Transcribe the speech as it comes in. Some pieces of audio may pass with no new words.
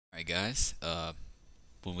Hi guys.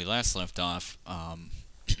 When we last left off, I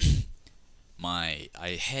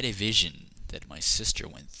had a vision that my sister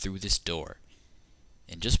went through this door,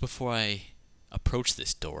 and just before I approached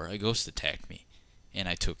this door, a ghost attacked me, and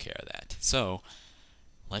I took care of that. So,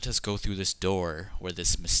 let us go through this door where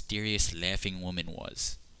this mysterious laughing woman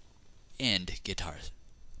was, and get our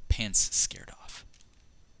pants scared off.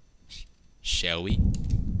 Shall we?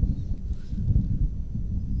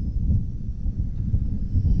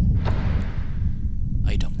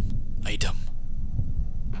 Item.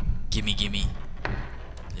 Gimme.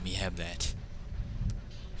 Let me have that.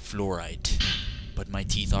 Fluorite. But my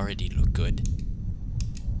teeth already look good.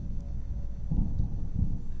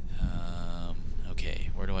 Okay,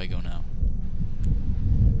 where do I go now?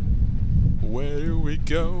 Where do we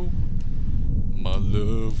go, my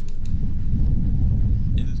love?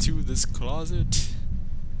 Into this closet?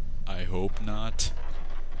 I hope not.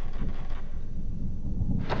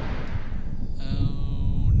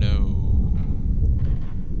 Oh no.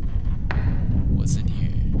 What's in here?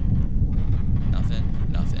 Nothing.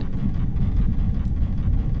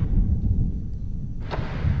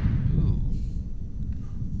 Ooh.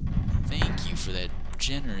 Thank you for that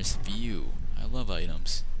generous view. I love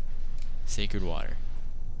items. Sacred water.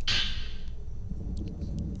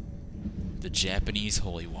 The Japanese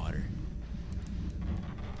holy water.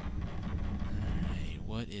 Alright,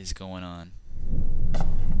 what is going on?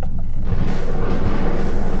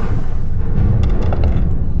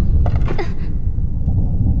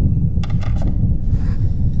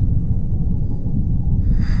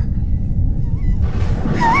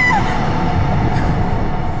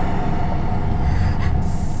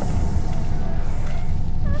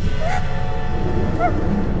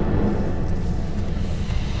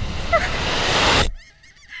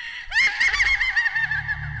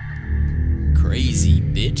 Crazy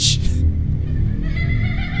bitch.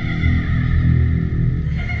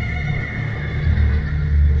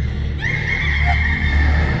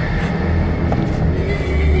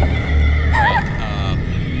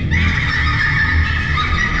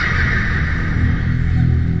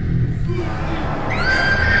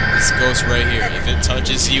 This ghost right here, if it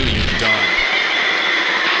touches you, you're done.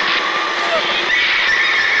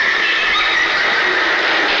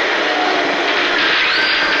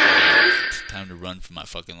 Time to run for my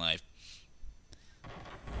fucking life.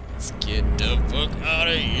 Let's get the fuck out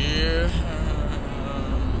of here.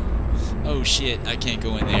 Oh shit, I can't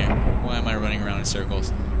go in there. Why am I running around in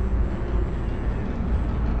circles?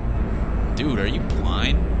 Dude, are you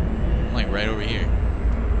blind? I'm like right over here.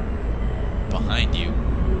 Behind you.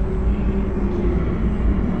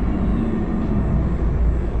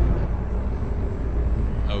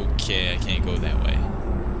 Okay, I can't go that way.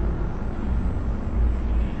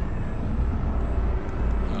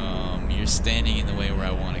 You're standing in the way where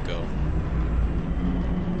I want to go.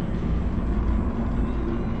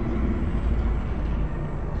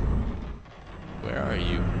 Where are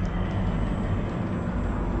you?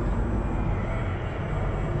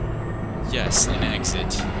 Yes, an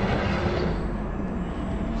exit.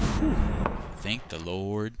 Whew. Thank the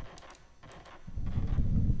Lord.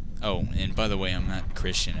 Oh, and by the way, I'm not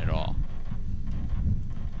Christian at all.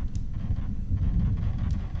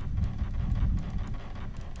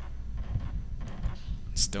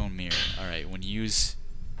 Stone mirror. Alright, when you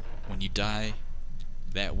die,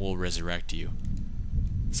 that will resurrect you.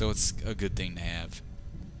 So it's a good thing to have.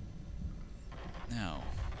 Now,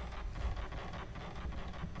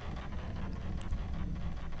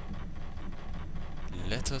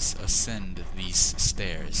 let us ascend these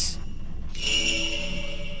stairs.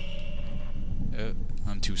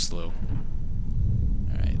 I'm too slow.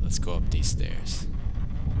 Alright, let's go up these stairs.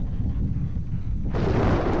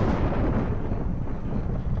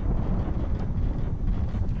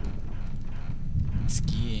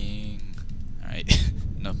 Skiing. Alright,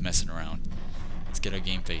 enough messing around. Let's get our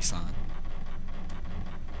game face on.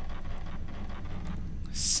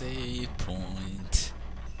 Save point.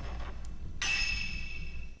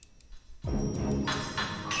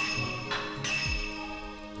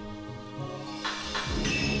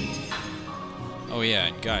 Oh yeah,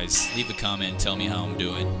 and guys, leave a comment and tell me how I'm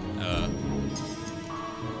doing.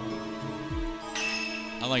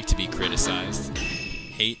 I like to be criticized.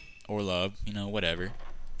 Hate or love, you know, whatever.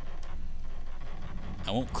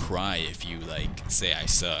 I won't cry if you, like, say I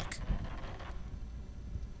suck.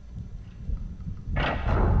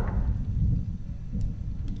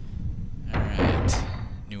 Alright,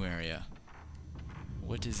 new area.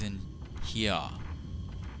 What is in here?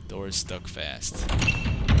 Door is stuck fast.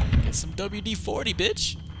 Get some WD-40,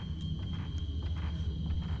 bitch!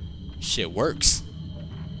 Shit works.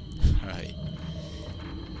 Alright.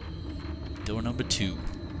 Door number 2.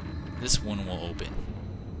 This one will open.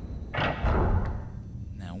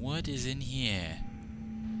 Now what is in here?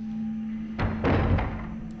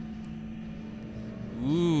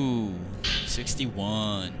 Ooh,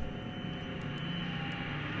 61.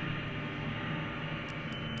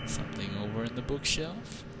 Something over in the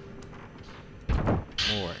bookshelf?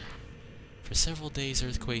 More. For several days,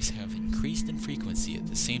 earthquakes have increased in frequency. At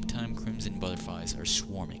the same time, crimson butterflies are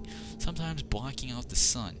swarming, sometimes blocking out the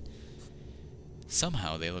sun.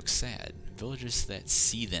 Somehow they look sad. Villagers that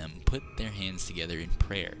see them put their hands together in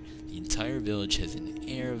prayer. The entire village has an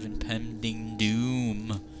air of impending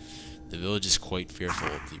doom. The village is quite fearful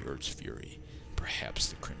of the Earth's fury. Perhaps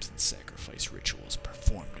the crimson sacrifice rituals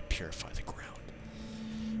performed to purify the ground.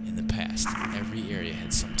 In the past, every area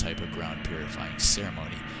had some type of ground purifying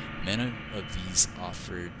ceremony. Many of these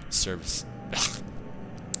offered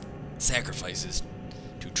sacrifices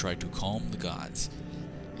to try to calm the gods.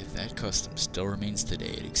 If that custom still remains today,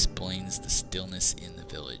 it explains the stillness in the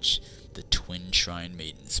village. The twin shrine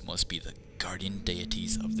maidens must be the guardian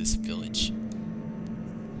deities of this village.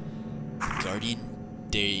 The guardian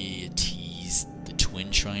deities, the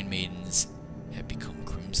twin shrine maidens, have become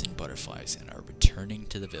crimson butterflies and are returning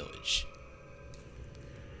to the village.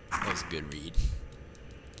 That was a good read.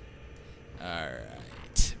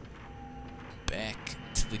 Alright. Back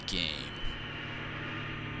to the game.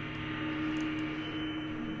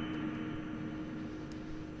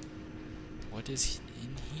 What is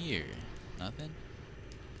in here? Nothing?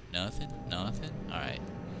 Nothing? Nothing? Alright.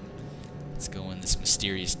 Let's go in this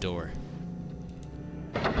mysterious door.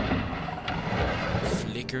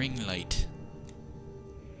 Flickering light.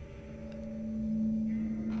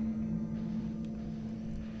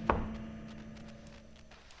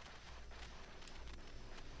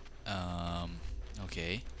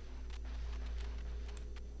 Okay.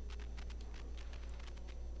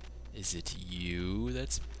 Is it you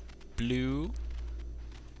that's blue?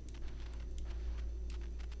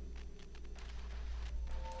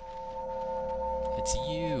 It's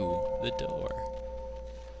you, the door.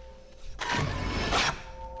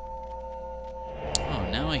 Oh,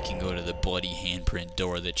 now I can go to the bloody handprint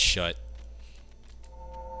door that's shut.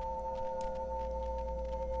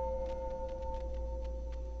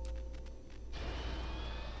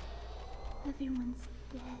 Everyone's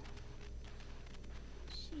dead.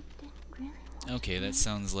 She didn't really want Okay, that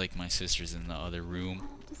sounds like my sister's in the other room.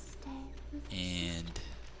 to stay with And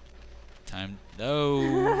time. Oh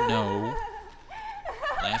no,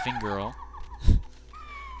 laughing girl.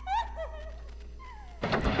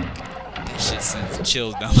 That shit sends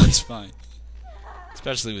chills down my spine,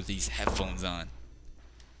 especially with these headphones on.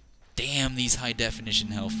 Damn these high definition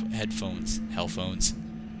headphones. Hellphones.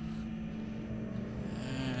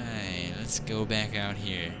 Alright, let's go back out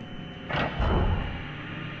here.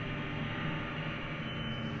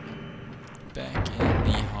 Back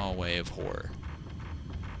in the hallway of horror.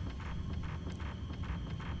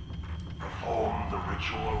 Perform the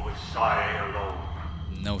ritual with Sai alone.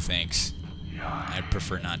 No thanks. I'd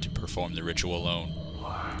prefer not to perform the ritual alone.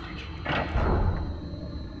 Why did you?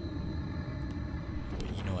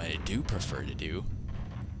 But you know what I do prefer to do?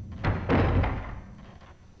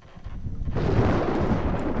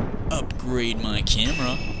 Upgrade my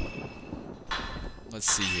camera.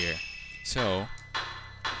 Let's see here. So,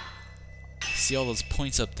 see all those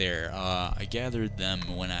points up there? I gathered them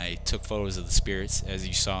when I took photos of the spirits. As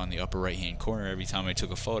you saw in the upper right hand corner, every time I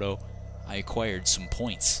took a photo, I acquired some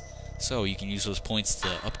points. So you can use those points to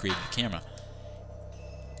upgrade the camera.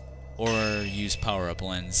 Or use power-up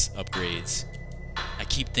lens upgrades. I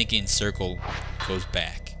keep thinking circle goes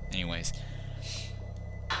back. Anyways,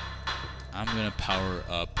 I'm gonna power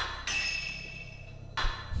up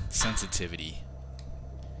sensitivity.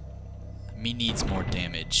 Me needs more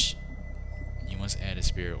damage. You must add a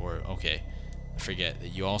spirit orb. Okay, I forget that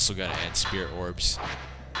you also gotta add spirit orbs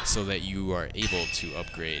so that you are able to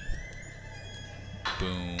upgrade.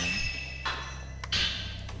 Boom.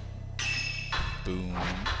 Boom.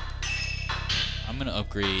 I'm gonna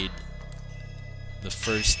upgrade the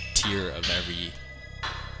first tier of every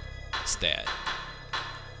stat.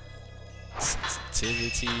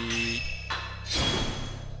 Sensitivity,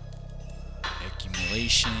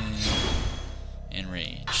 accumulation, and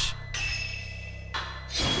range.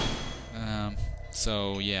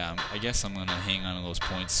 So yeah, I guess I'm gonna hang on to those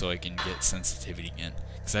points so I can get sensitivity again,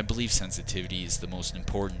 because I believe sensitivity is the most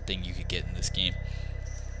important thing you could get in this game,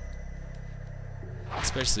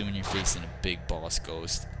 especially when you're facing a big boss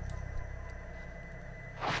ghost.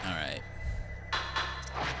 Alright.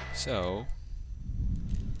 So,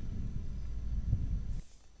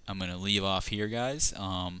 I'm going to leave off here, guys.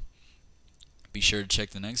 be sure to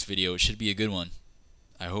check the next video. It should be a good one.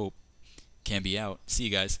 I hope. Can be out. See you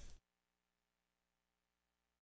guys.